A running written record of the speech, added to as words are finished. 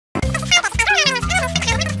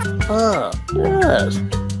Yes.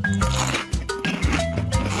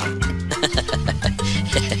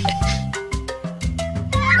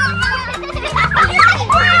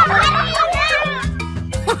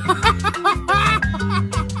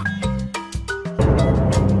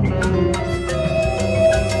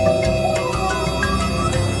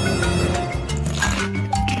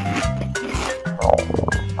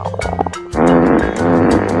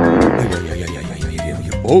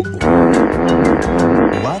 Oh.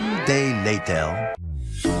 One day later.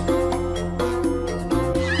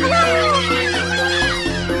 Hello.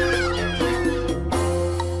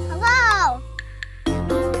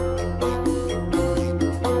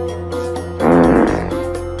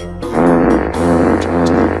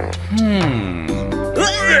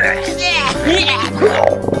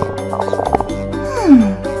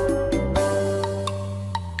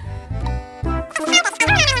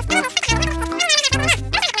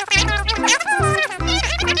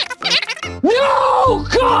 No,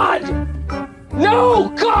 God! No,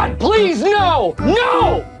 God, please, no!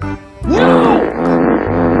 No! No!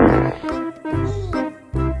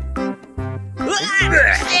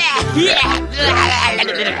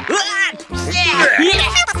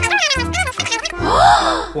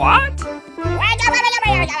 What?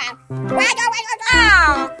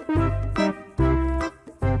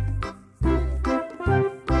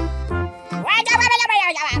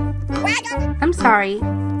 I'm sorry.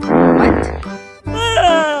 What?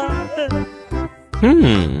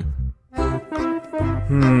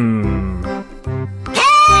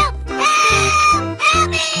 Help! Help! Help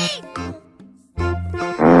me!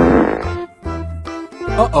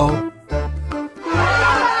 Uh-oh.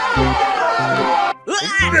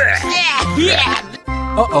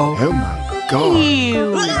 Uh-oh. Oh my God.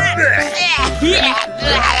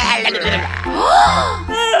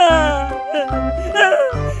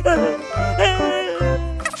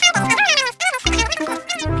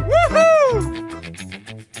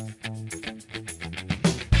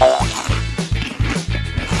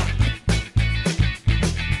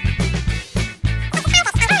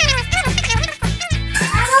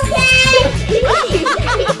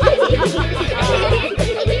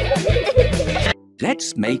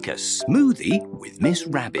 Let's make a smoothie with Miss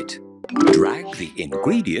Rabbit. Drag the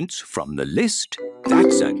ingredients from the list.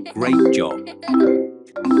 That's a great job.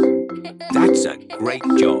 That's a great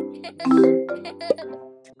job.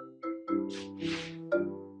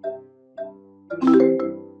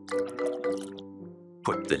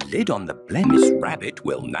 Put the lid on the blend. Miss Rabbit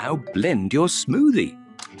will now blend your smoothie.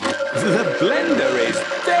 The blender is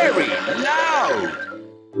very loud.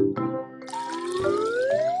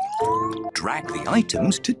 Drag the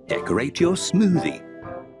items to decorate your smoothie.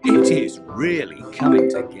 It is really coming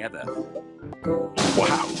together.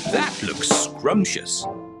 Wow, that looks scrumptious.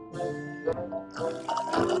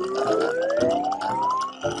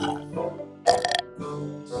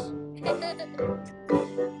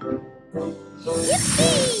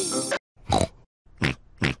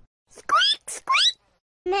 Squeak, squeak.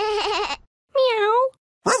 Meow.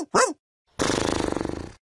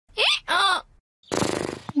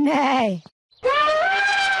 Nay.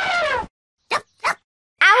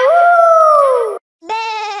 Ow!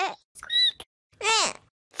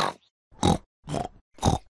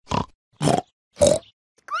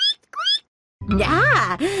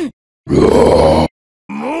 Yeah.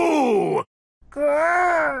 Moo!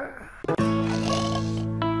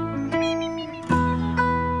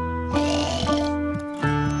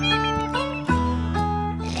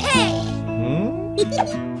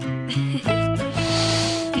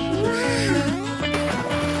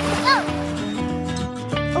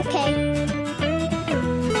 Okay.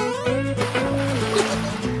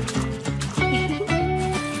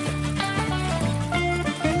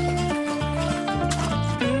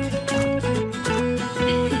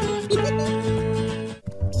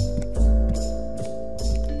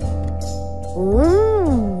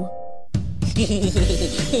 Ooh.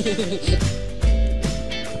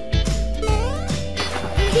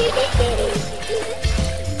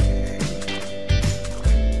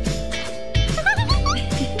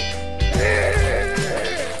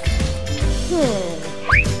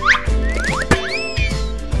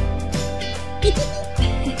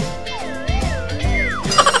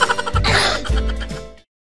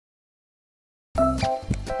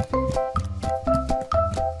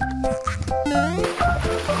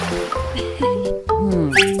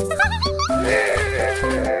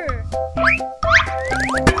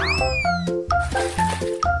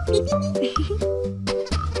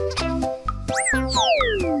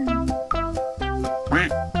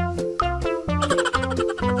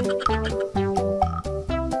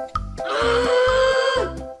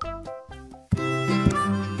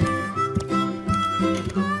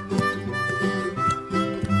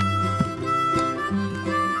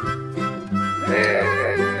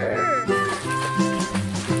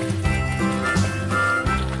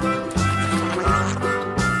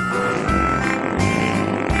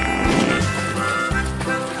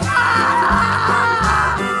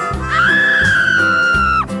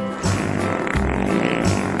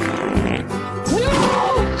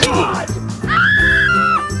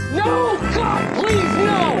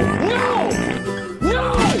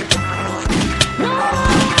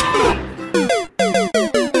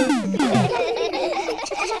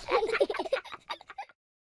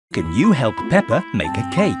 you help Peppa make a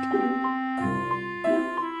cake.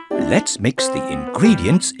 Let's mix the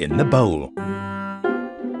ingredients in the bowl.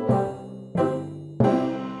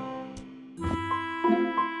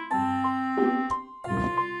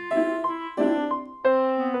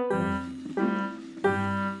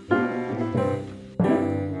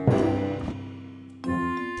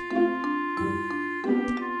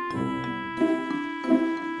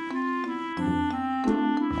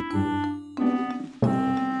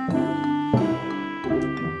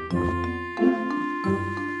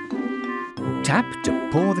 Tap to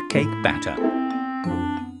pour the cake batter.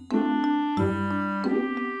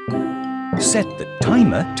 Set the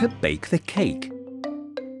timer to bake the cake.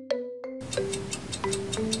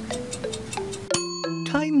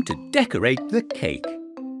 Time to decorate the cake.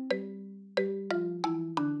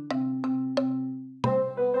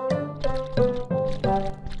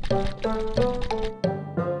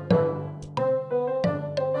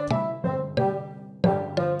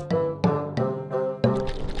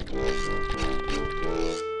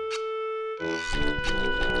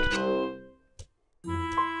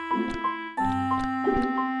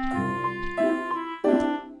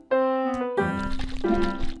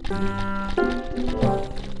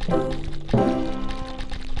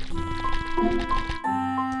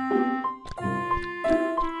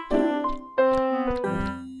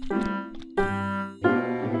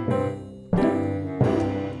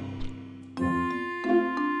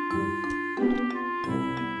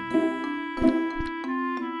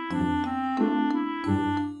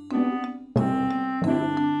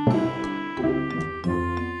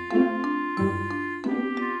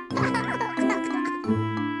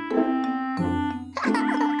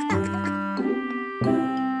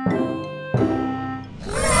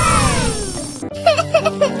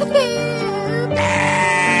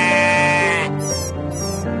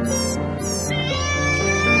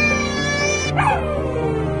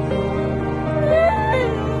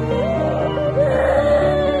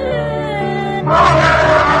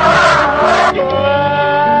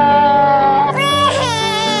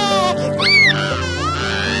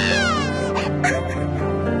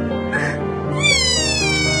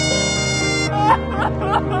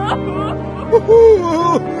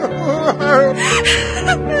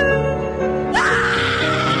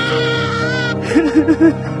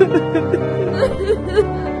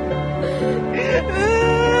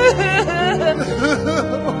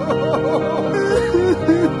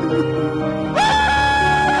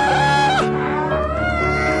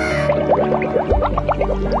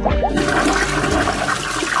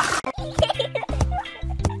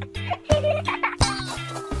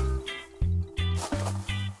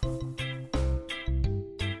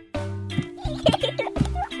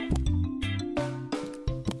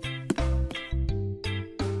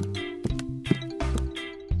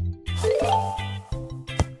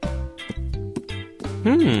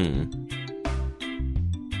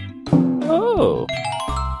 Oh.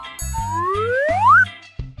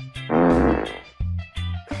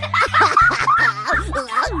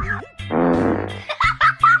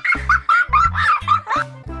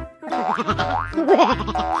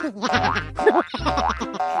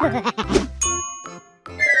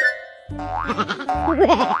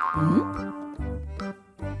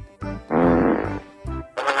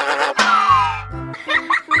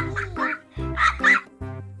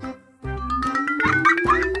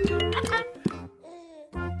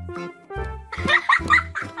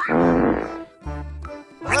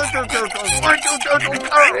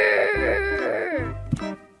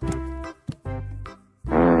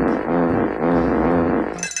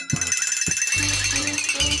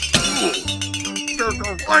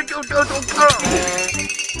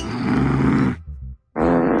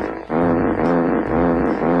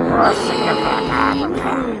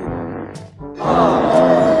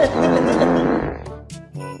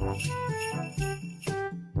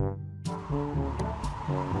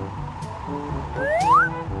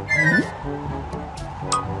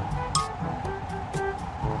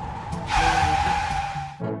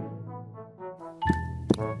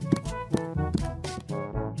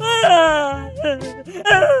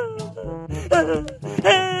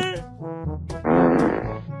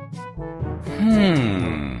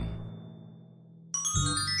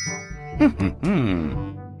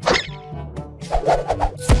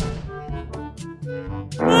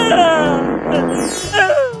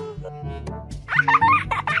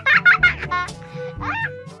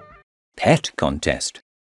 Pet contest.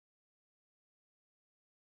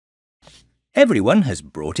 Everyone has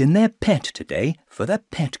brought in their pet today for the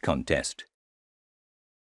pet contest.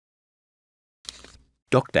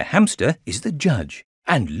 Dr. Hamster is the judge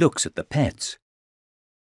and looks at the pets.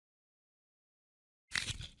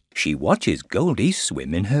 She watches Goldie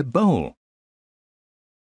swim in her bowl.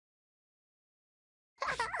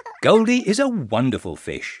 Goldie is a wonderful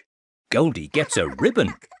fish. Goldie gets a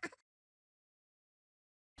ribbon.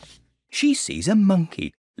 She sees a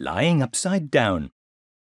monkey lying upside down.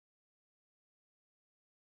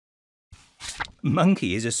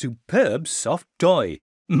 Monkey is a superb soft toy.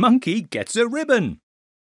 Monkey gets a ribbon.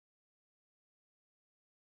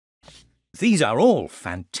 These are all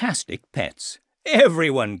fantastic pets.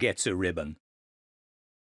 Everyone gets a ribbon.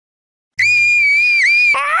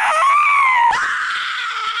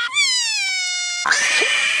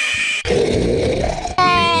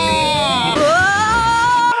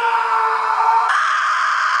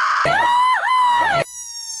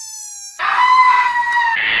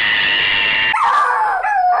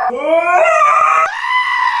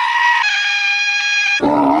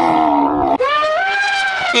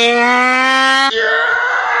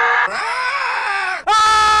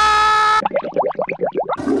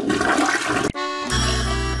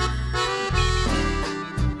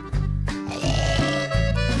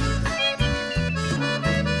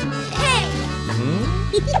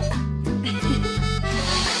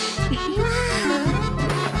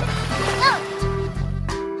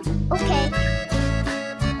 Okay.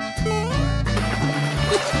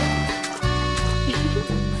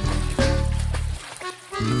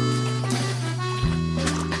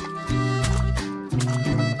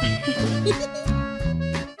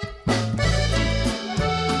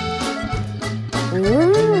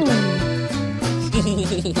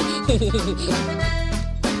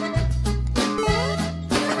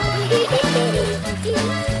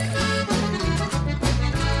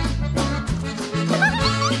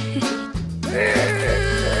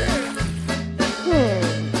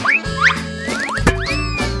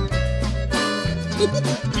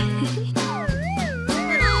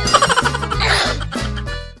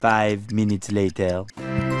 5 minutes later.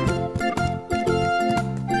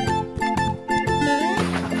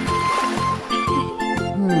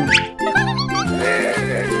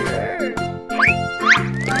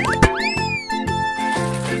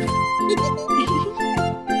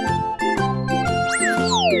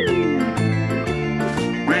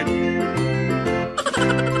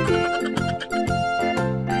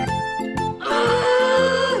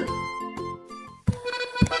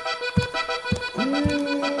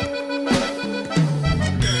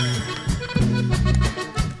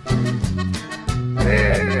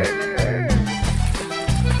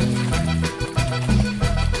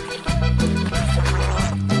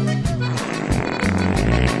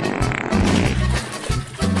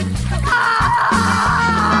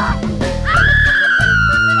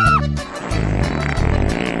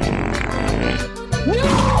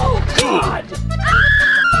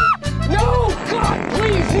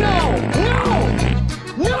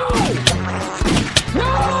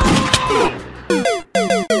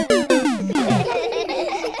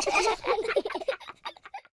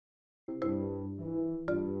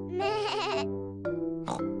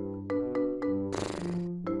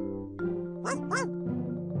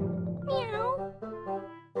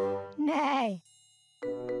 Nay.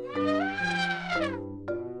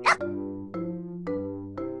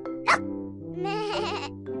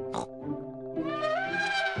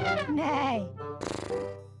 Nay.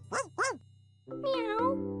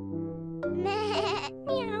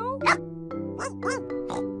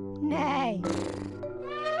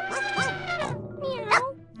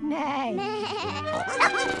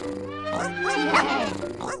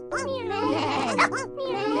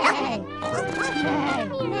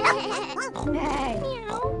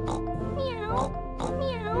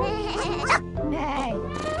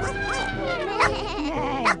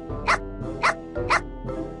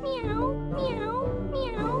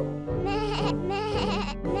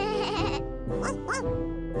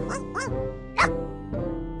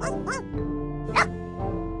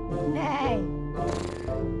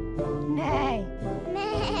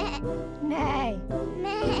 Nay. Nay.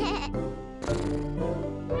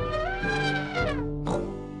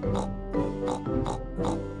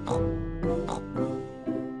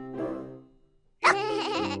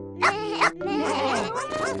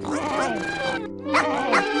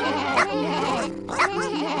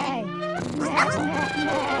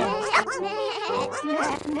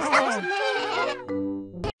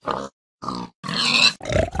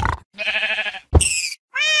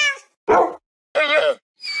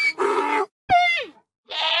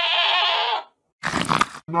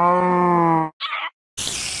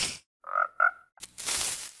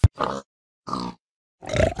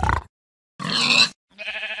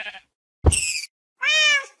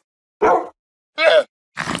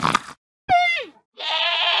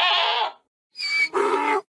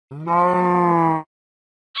 Ooh.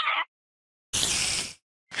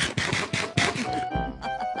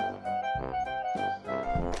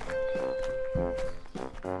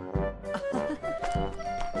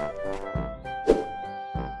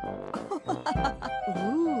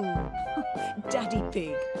 Daddy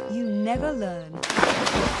Pig, you never learn.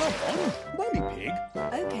 Come on, Mummy Pig.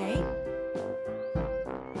 Okay.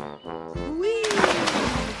 Whee!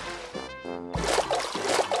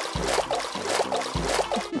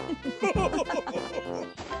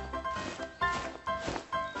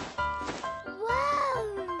 Wow!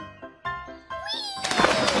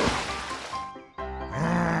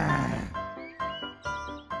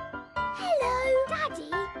 Hello, Daddy.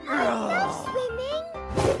 I love swimming.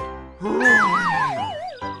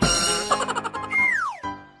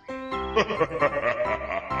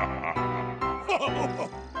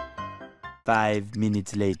 5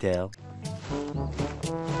 minutes later.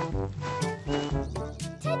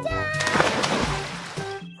 Ta-da!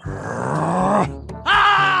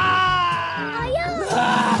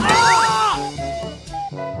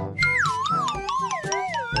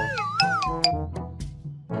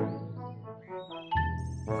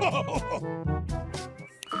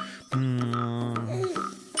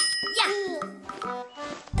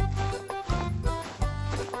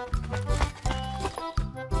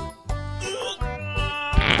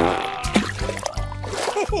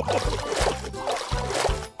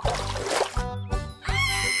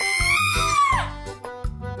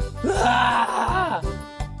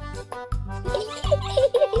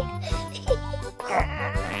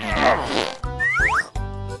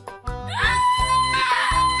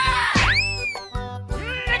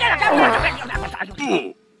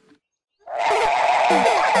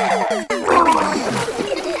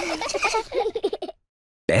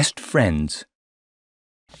 Best friends.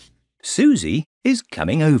 Susie is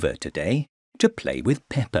coming over today to play with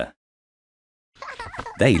Peppa.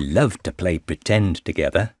 They love to play pretend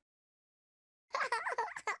together.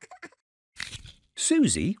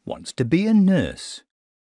 Susie wants to be a nurse.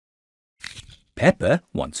 Peppa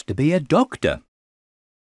wants to be a doctor.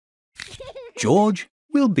 George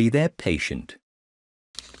will be their patient.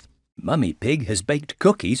 Mummy Pig has baked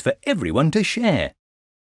cookies for everyone to share.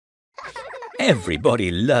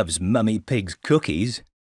 Everybody loves Mummy Pig's cookies.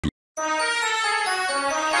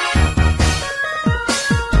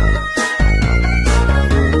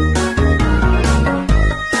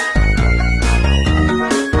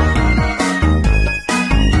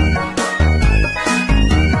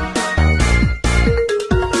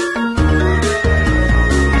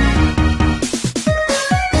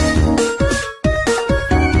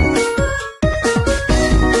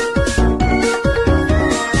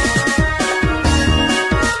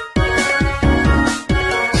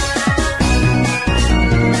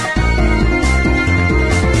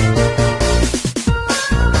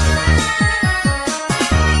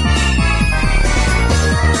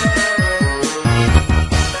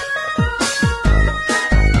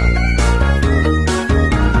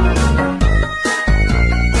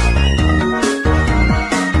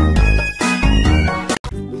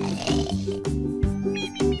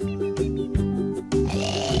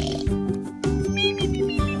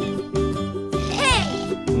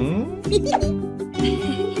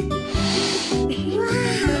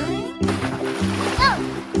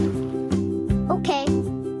 Okay.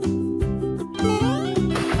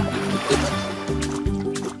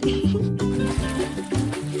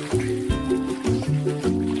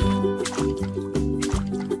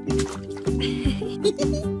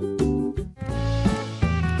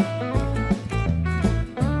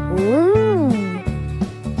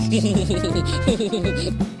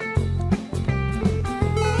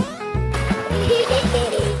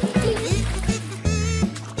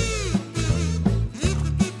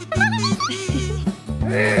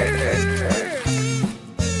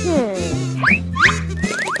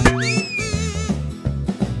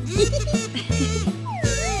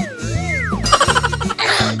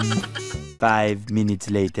 5 minutes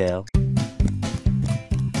later.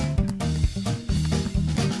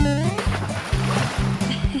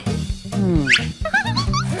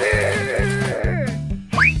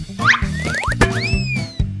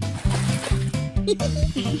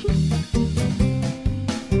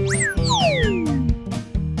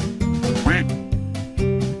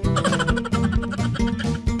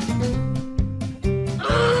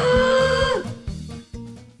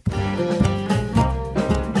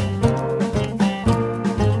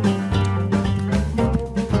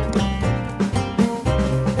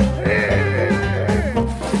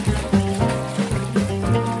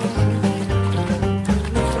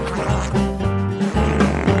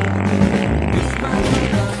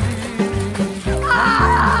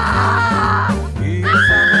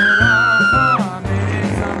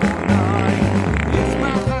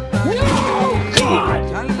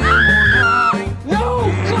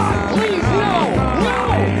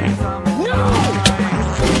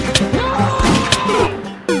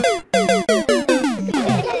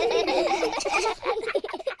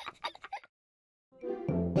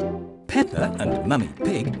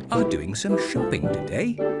 are doing some shopping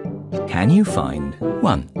today. Can you find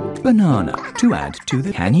 1 banana to add to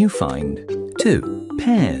the... Can you find 2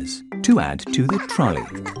 pears to add to the trolley?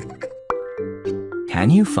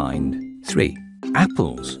 Can you find 3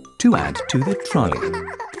 apples to add to the trolley?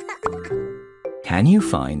 Can you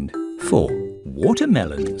find 4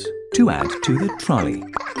 watermelons to add to the trolley?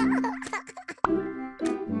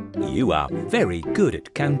 You are very good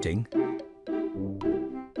at counting.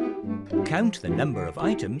 Count the number of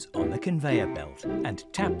items on the conveyor belt and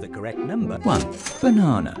tap the correct number. 1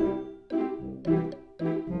 banana.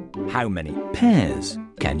 How many pears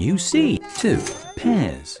can you see? 2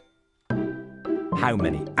 pears. How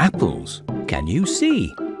many apples can you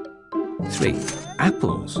see? 3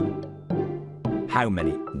 apples. How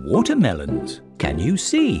many watermelons can you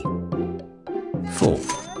see? 4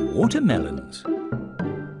 watermelons.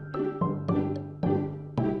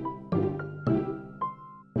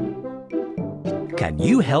 Can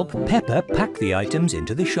you help Peppa pack the items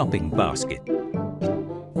into the shopping basket?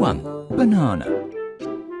 1 banana.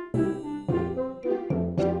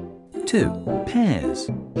 2 pears.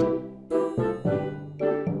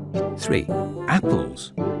 3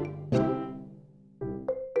 apples.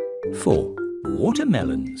 4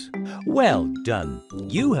 watermelons. Well done.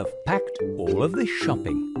 You have packed all of the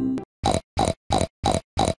shopping.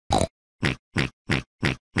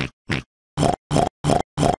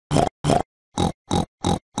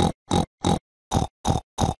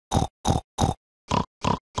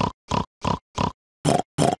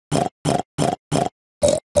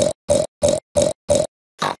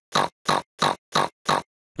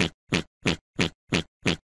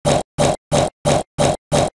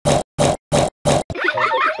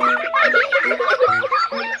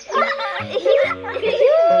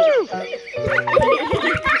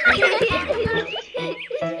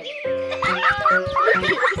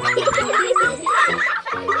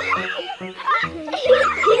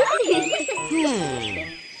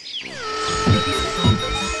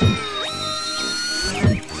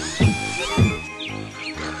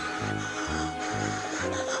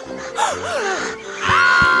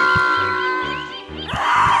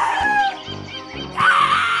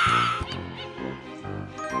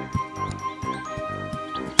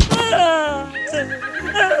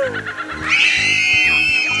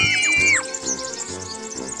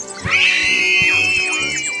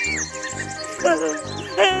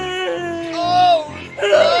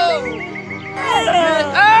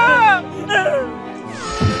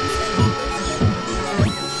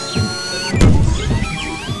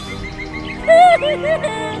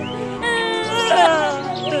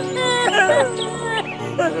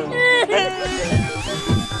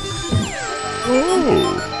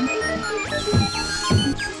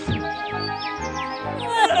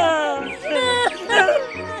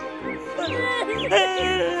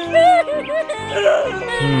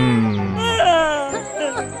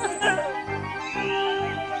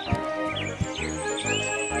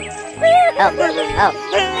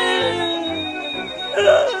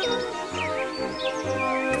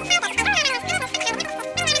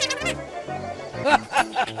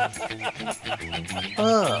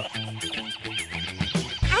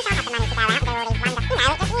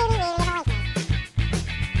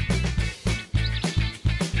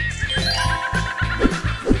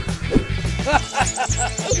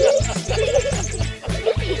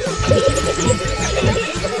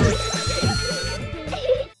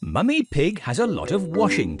 Mummy Pig has a lot of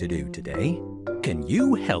washing to do today. Can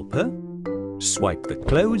you help her? Swipe the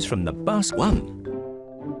clothes from the basket. 1,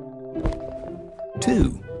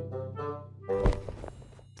 2,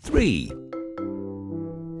 3,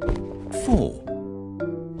 4,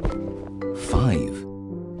 5,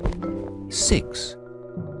 6,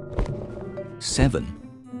 7,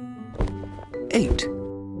 8,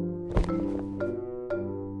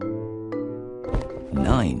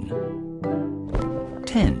 9,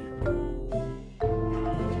 10.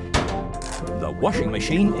 The washing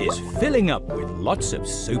machine is filling up with lots of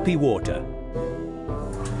soapy water.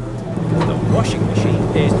 The washing machine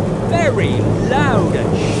is very loud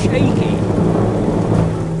and shaky.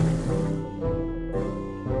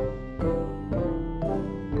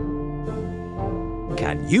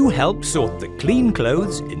 Can you help sort the clean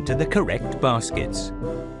clothes into the correct baskets?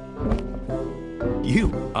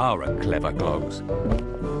 You are a clever clogs.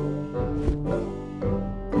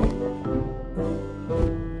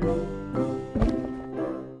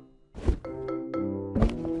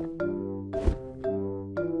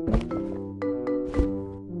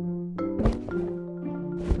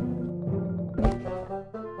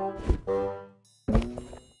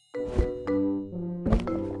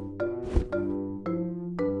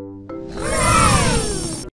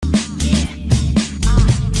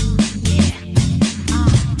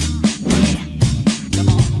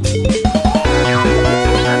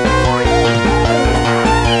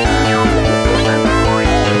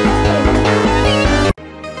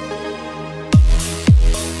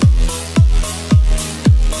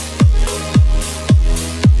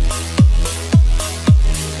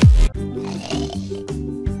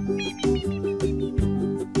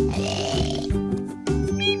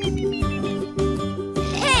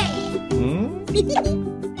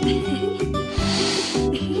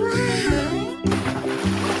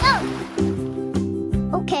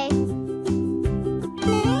 Okay.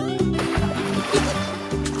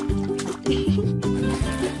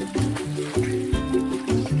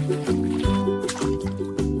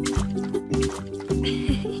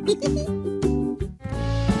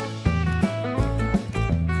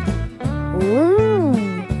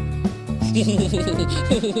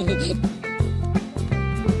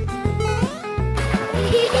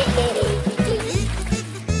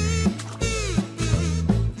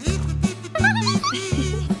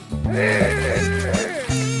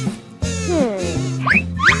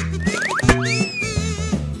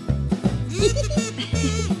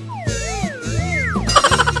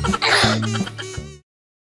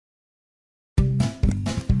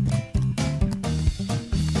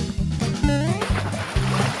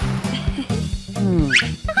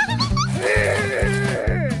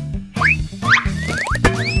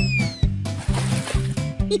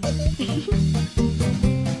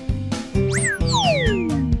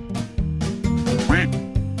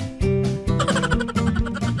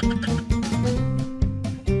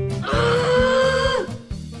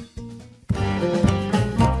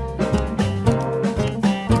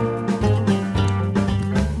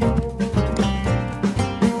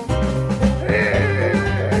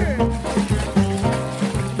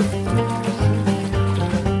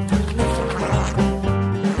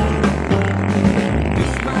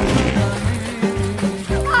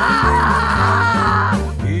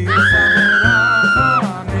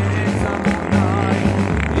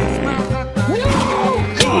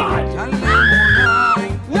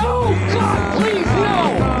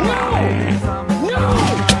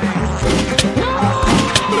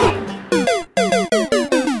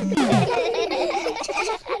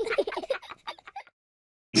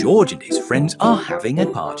 George and his friends are having a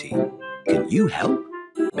party. Can you help?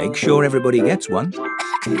 Make sure everybody gets one.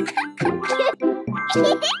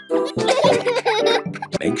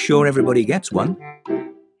 Make sure everybody gets one.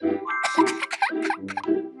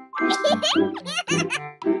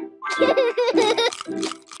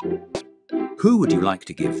 Who would you like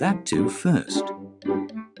to give that to first?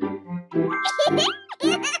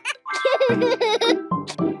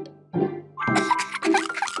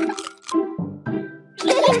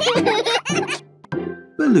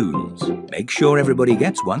 Balloons. Make sure everybody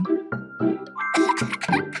gets one.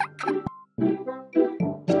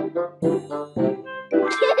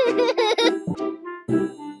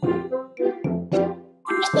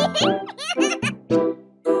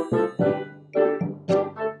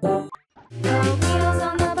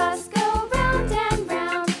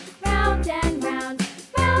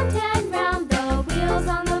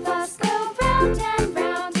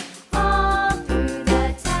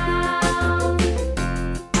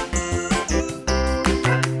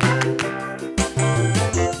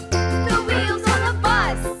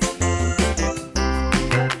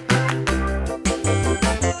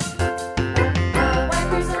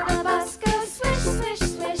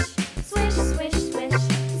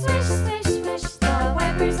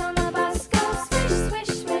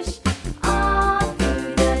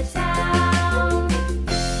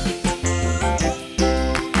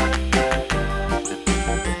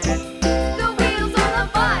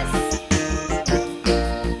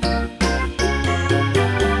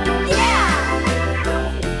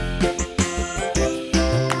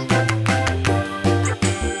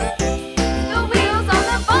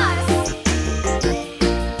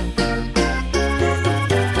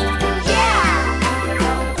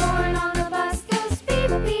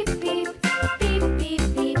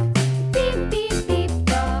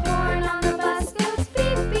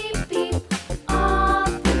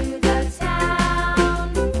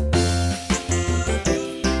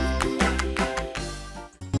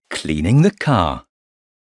 Cleaning the car.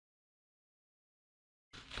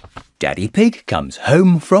 Daddy Pig comes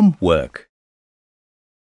home from work.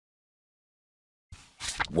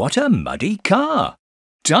 What a muddy car!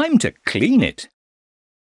 Time to clean it.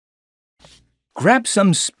 Grab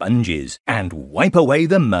some sponges and wipe away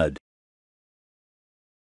the mud.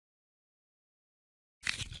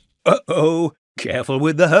 Uh-oh! Careful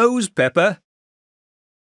with the hose, Peppa.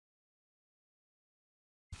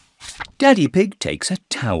 Daddy Pig takes a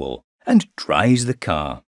towel and dries the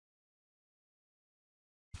car.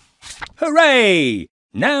 Hooray!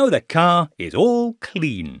 Now the car is all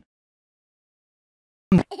clean.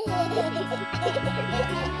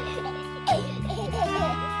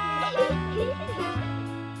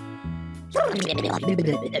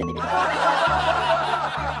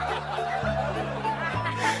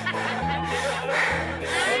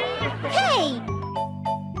 Hey!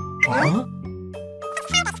 Huh?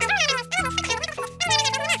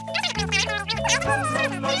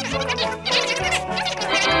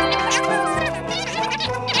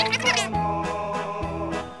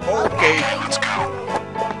 Okay, let's go.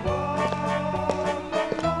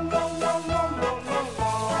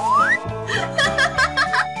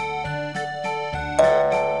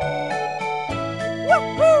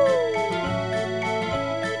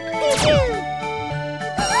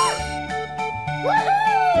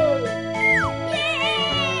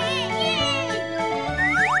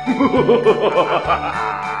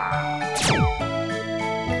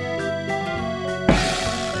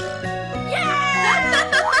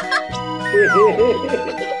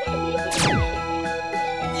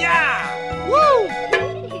 Yeah! Woo!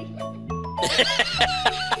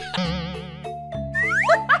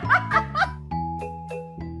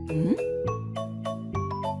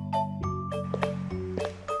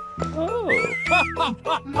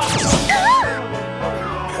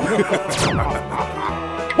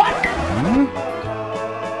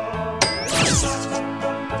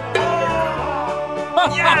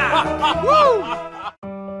 Yeah! Woo!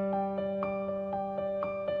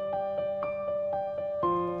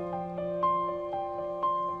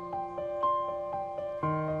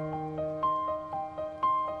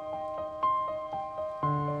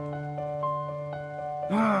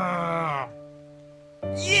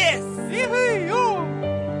 Yes! Hey, you!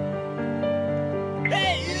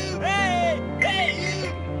 Hey, you! Hey! Hey, you!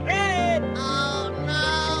 Hey! Oh, no!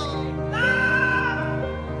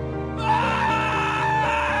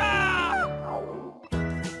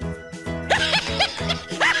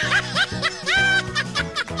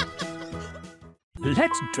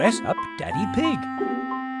 Let's dress up Daddy Pig.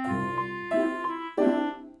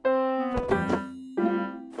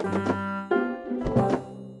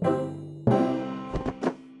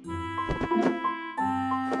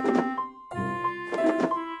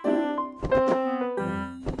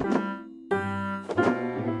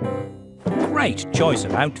 Great choice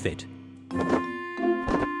of outfit.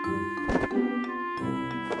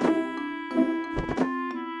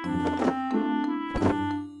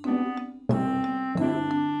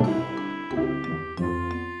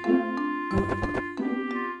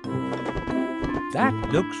 That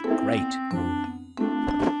looks great.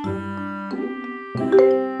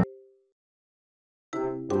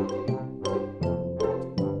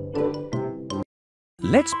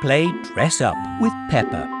 Let's play Dress Up with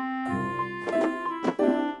Peppa.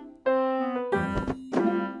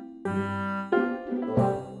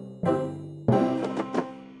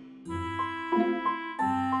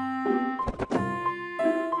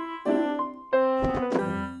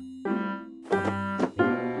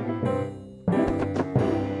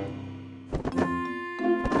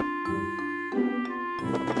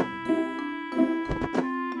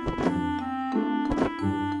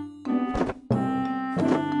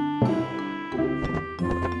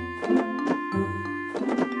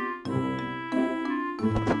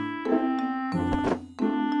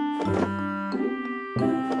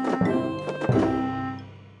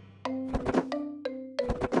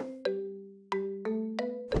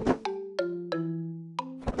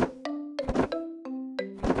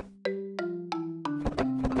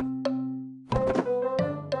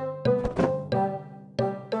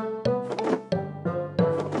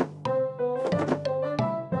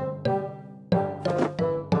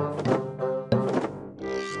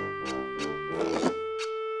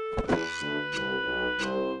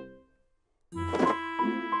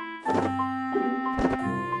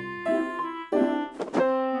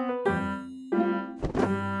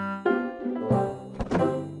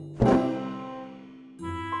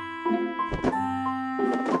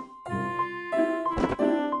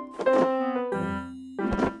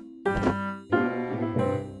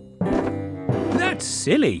 That's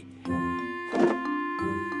silly.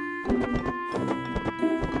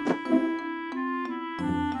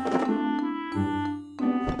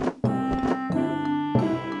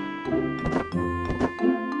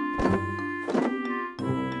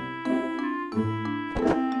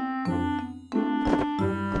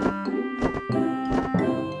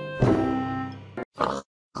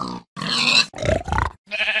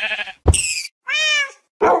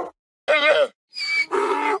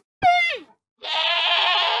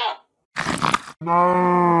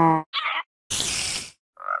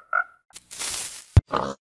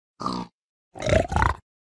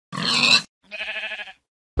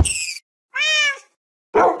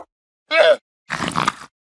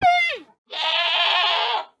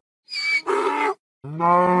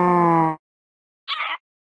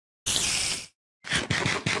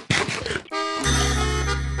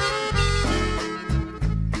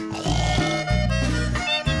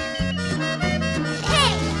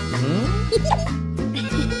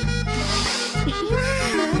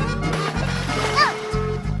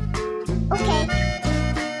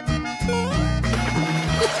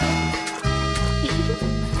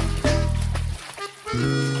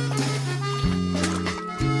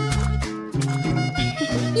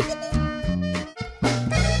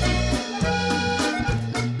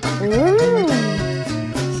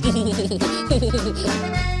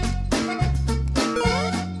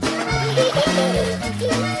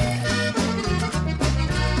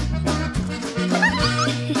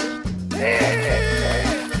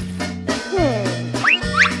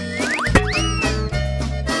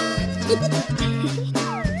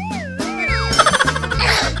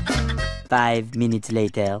 Five minutes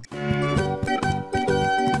later.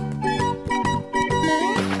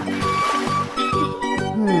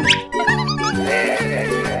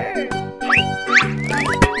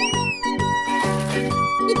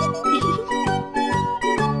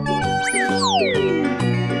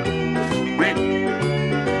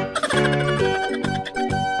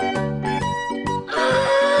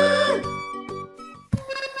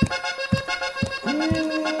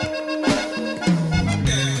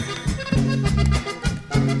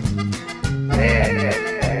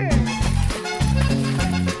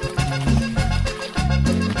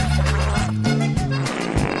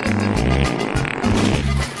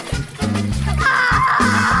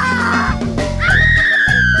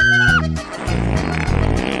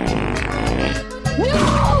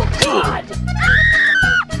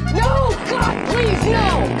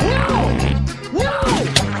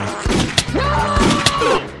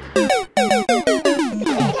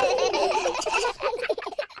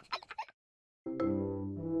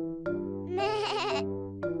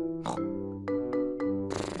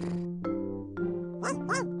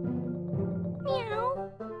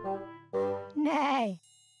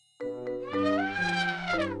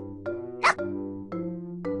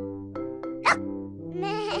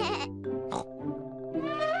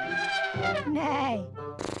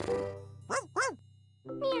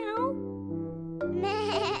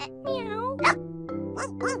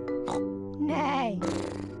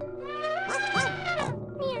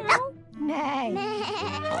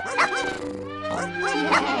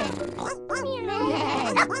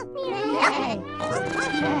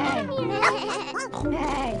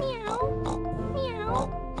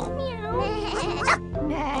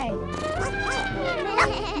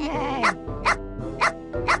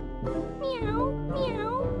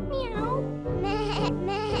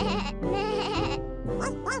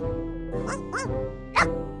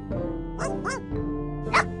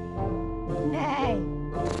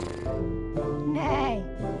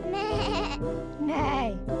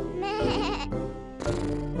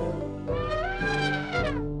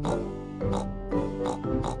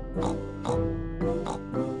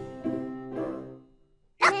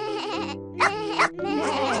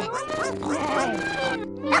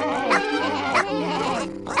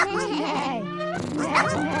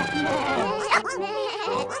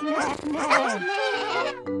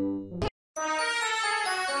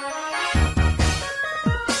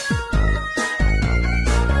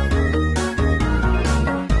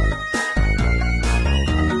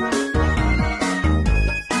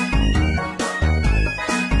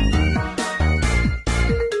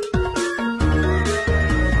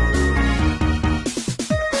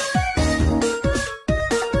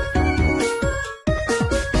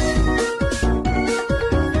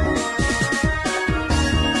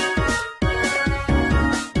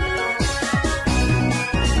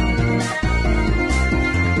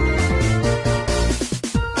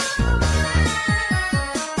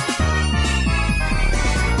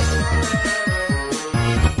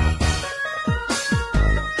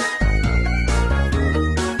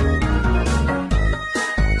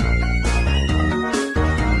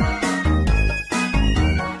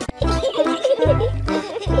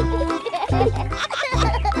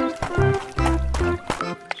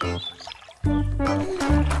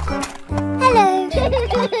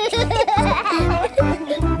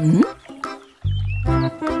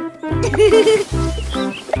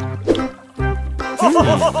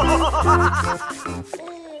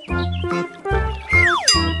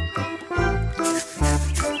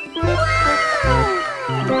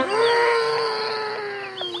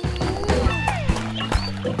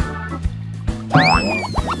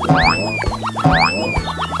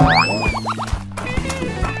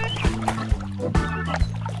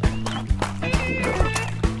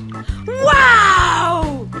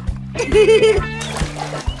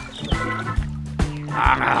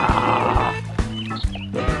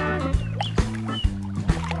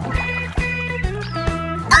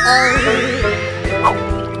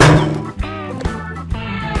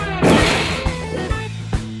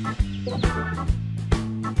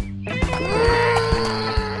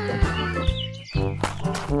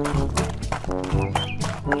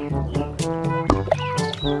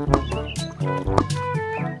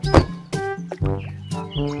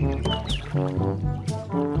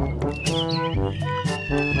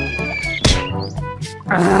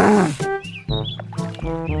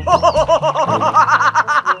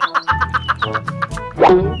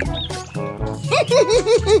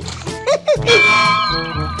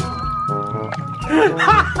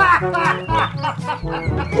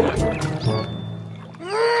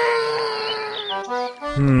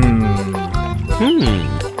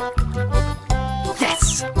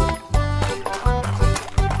 Yes!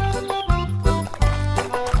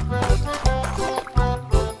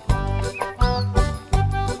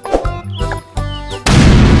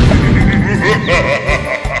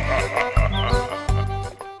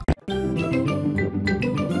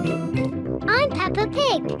 I'm Peppa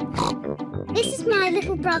Pig. This is my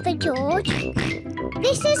little brother George.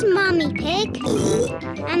 This is Mummy Pig.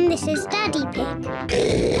 And this is Daddy Pig.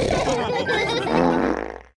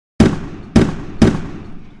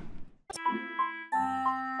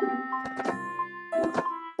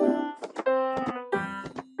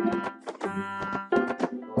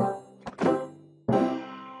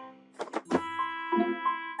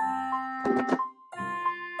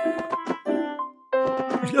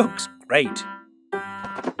 Looks great.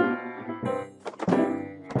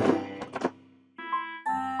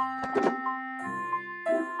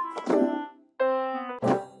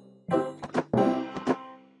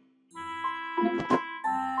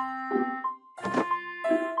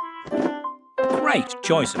 Great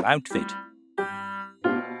choice of outfit.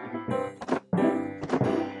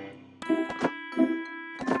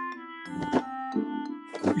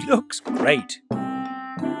 Looks great.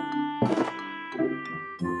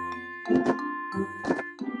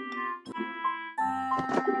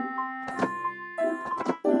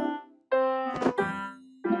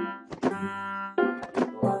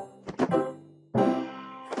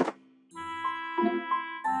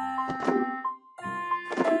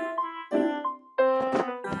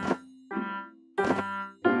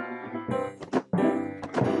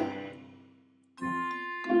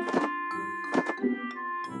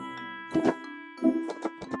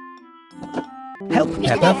 Help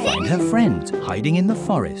Peppa find her friends hiding in the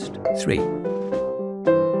forest. 3, 2,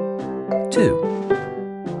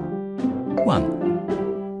 1.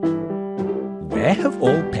 Where have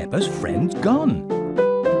all Peppa's friends gone?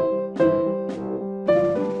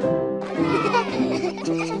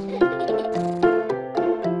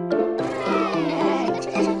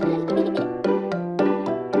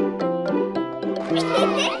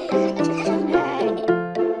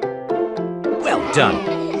 Well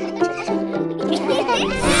done.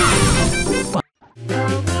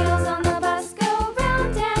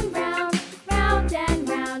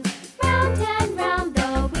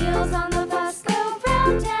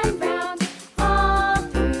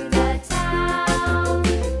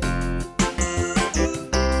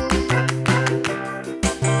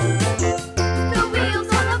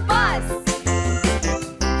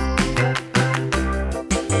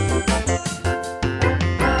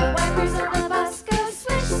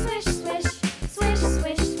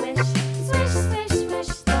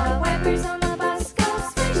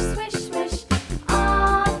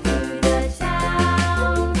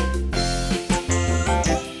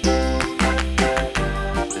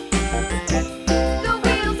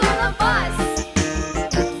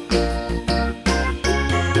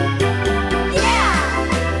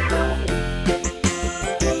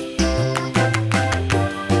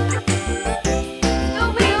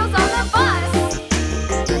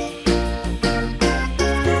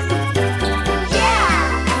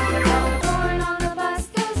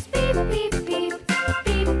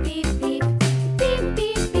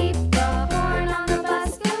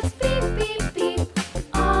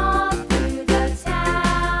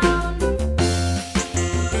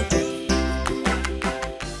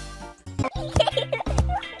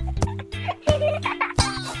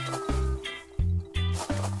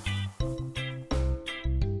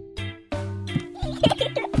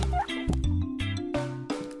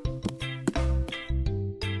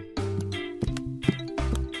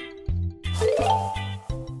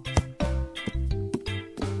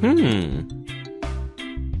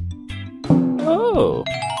 Oh.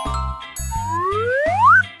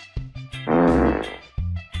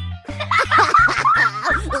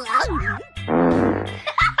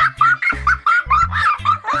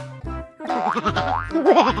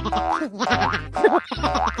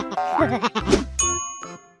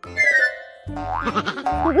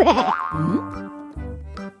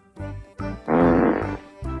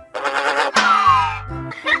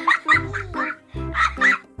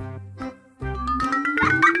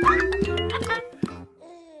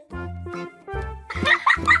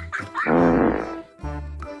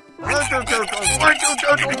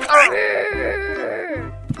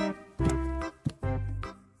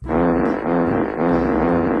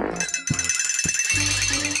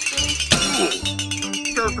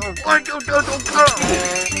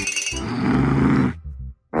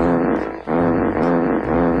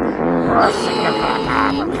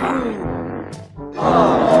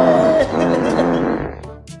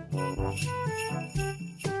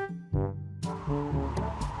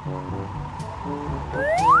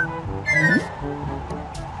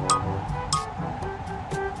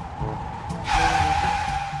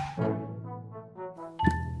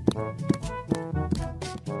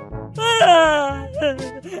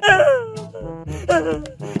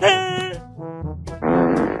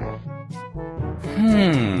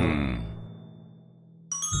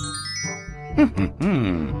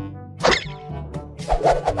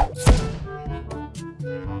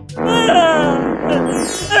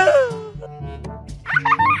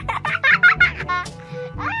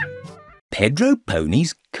 Pedro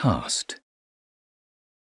Pony's cast.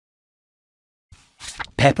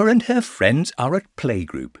 Peppa and her friends are at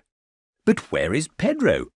playgroup. But where is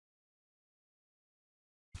Pedro?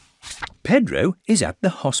 Pedro is at the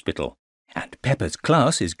hospital, and Peppa's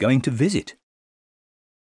class is going to visit.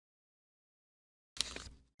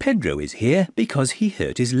 Pedro is here because he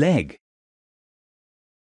hurt his leg.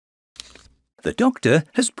 The doctor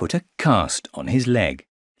has put a cast on his leg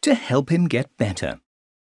to help him get better.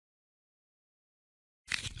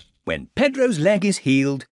 When Pedro's leg is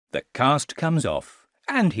healed, the cast comes off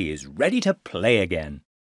and he is ready to play again.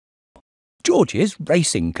 George's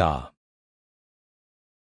racing car.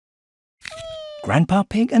 Grandpa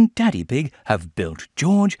Pig and Daddy Pig have built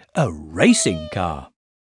George a racing car.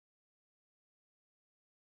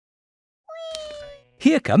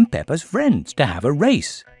 Here come Peppa's friends to have a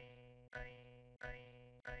race.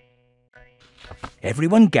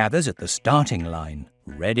 Everyone gathers at the starting line.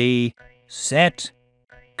 Ready, set,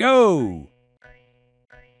 go!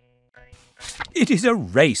 It is a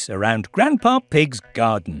race around Grandpa Pig's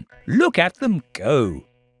garden. Look at them go!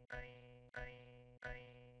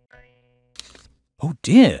 Oh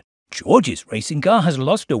dear, George's racing car has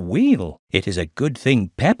lost a wheel. It is a good thing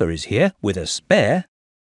Peppa is here with a spare.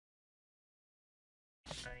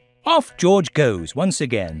 Off George goes once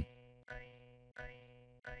again.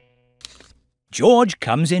 George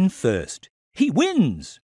comes in first. He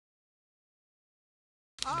wins!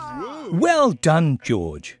 Well done,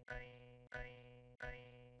 George.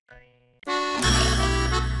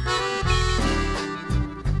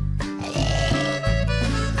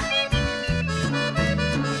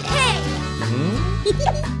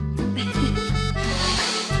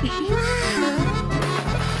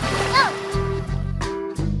 Oh.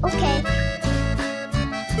 Okay.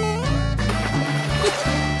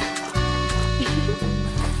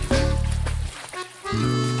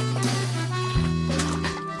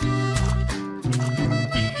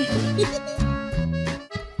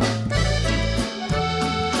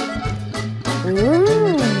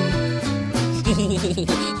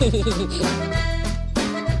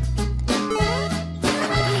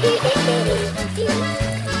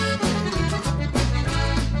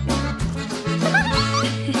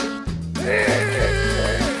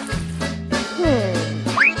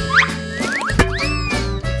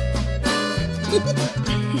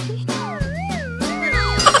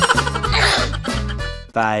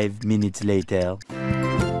 5 minutes later.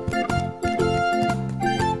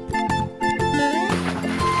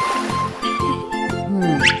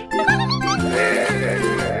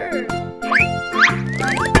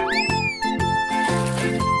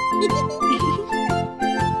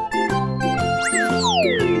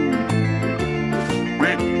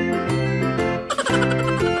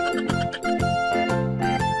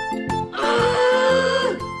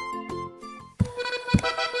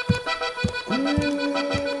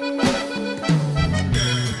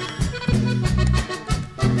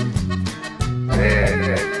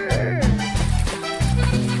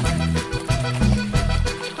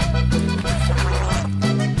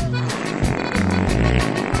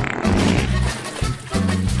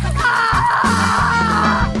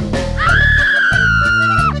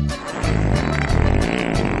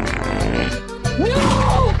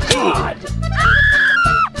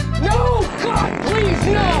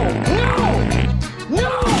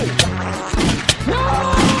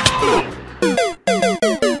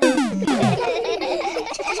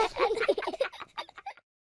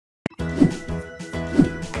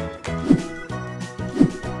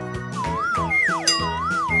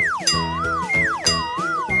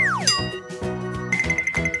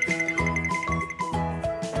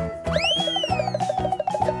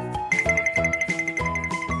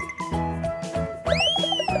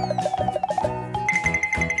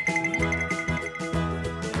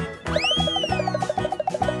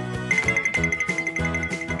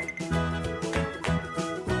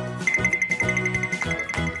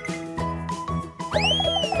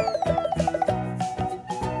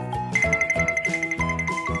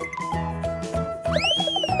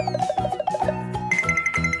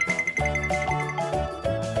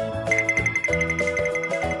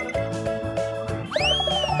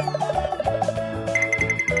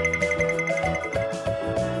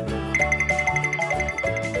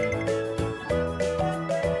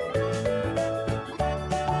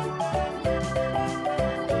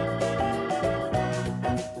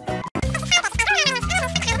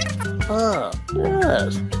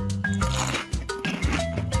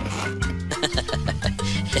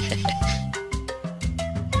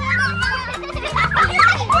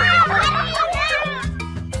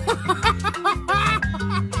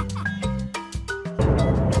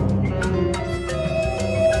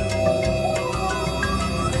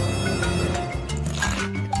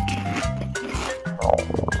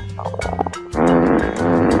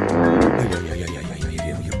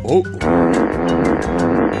 Oh.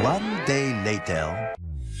 1 day later.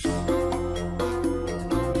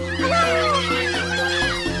 Hello.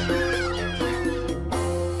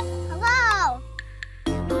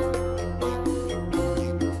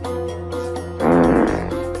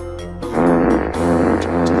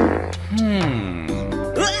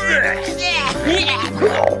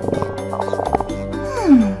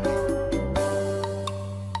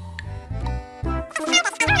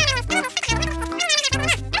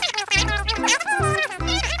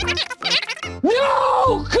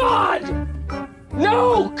 No, God!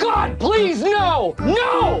 No, God, please, no!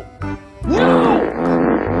 No! No!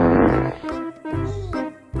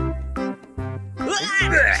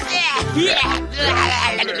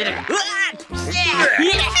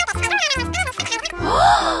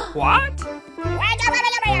 What?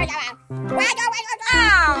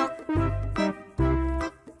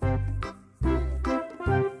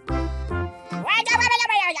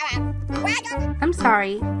 I'm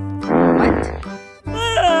sorry. What?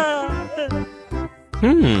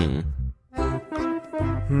 Hmm.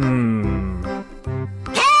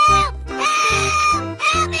 Help! Help!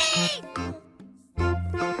 Help me!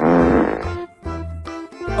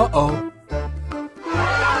 Uh-oh.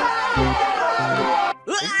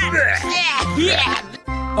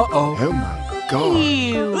 Uh-oh. Oh my God.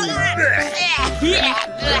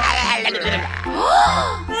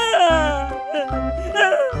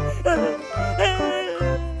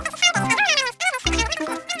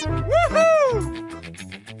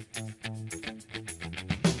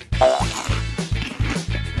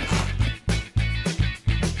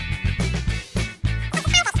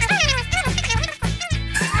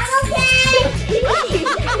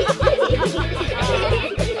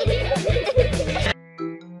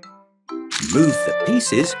 Move the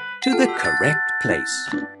pieces to the correct place.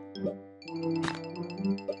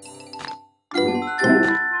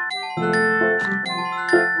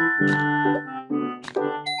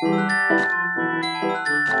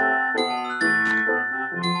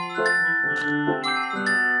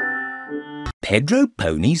 Pedro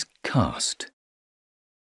Pony's cast.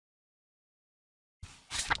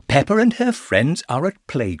 Peppa and her friends are at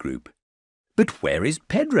playgroup. But where is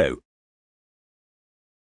Pedro?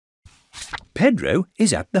 Pedro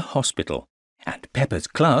is at the hospital, and Peppa's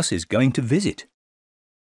class is going to visit.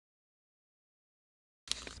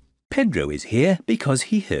 Pedro is here because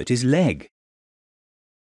he hurt his leg.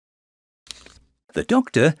 The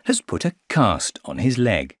doctor has put a cast on his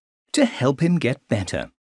leg to help him get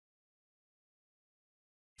better.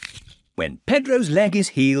 When Pedro's leg is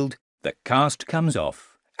healed, the cast comes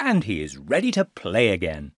off, and he is ready to play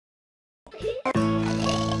again.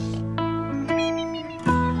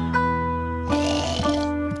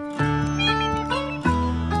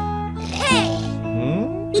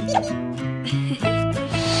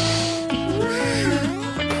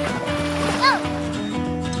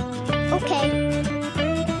 Okay.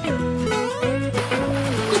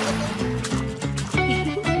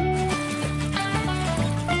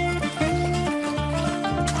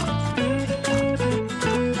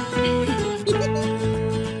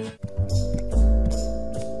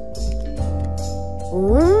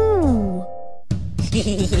 Ooh.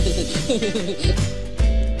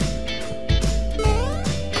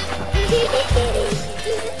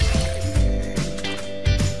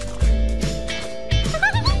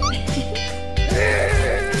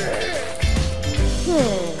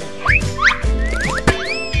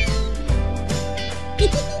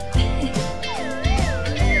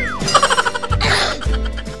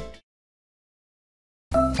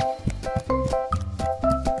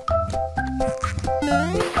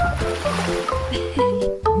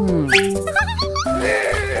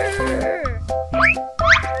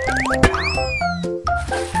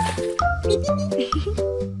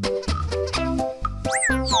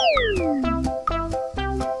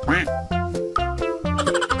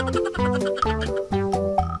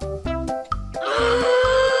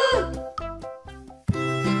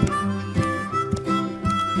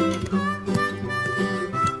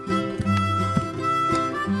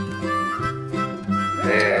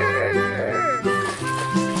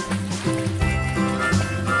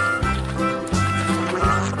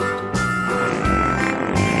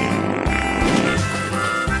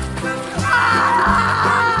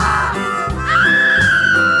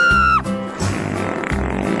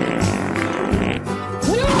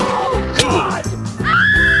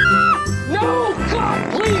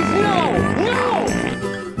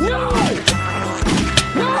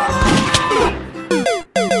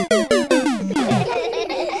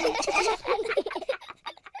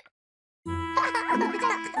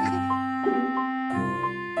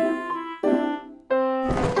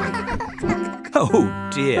 Oh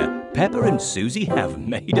dear, Peppa and Susie have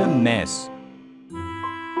made a mess.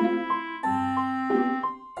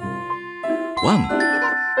 1,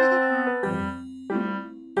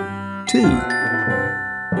 2,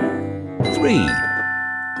 3,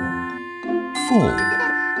 4,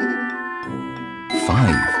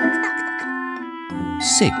 5,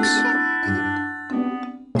 6,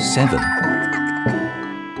 7,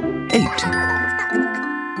 8,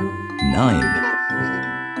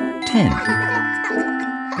 9, 10.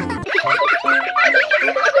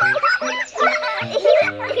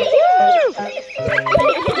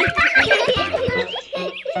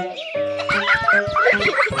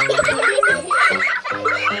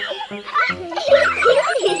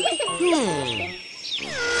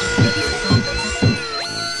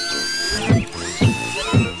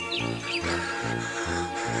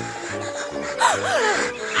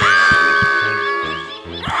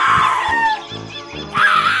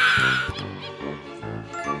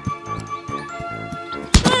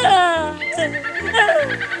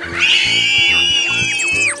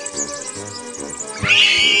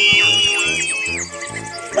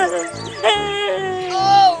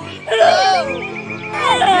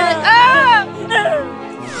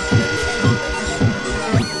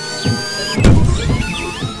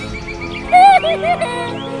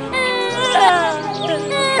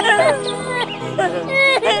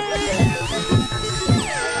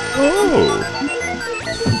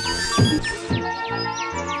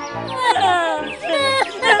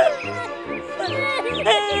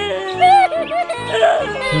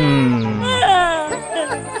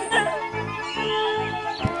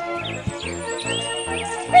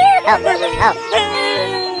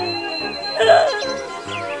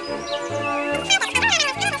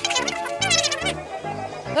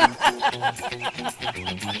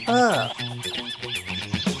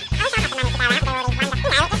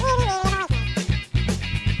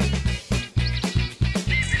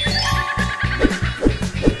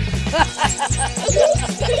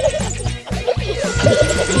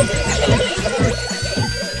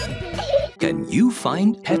 Can you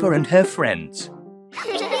find Peppa and her friends?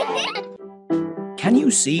 Can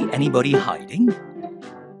you see anybody hiding?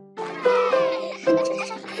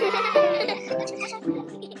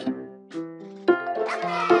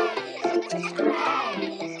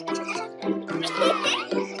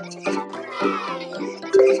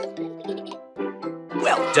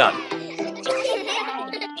 Well done.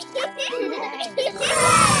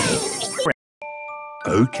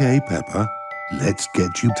 Okay, Peppa, let's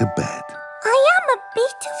get you to bed. I am a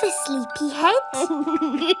bit of a sleepyhead.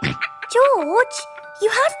 George, you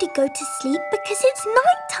have to go to sleep because it's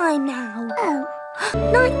night time now. Oh.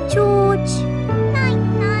 Night, George. Night,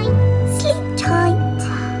 night. Sleep tight.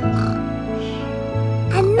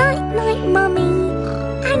 And night, night, Mummy.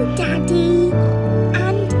 And Daddy.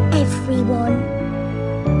 And everyone.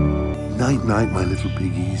 Night, night, my little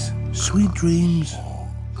piggies. Sweet dreams.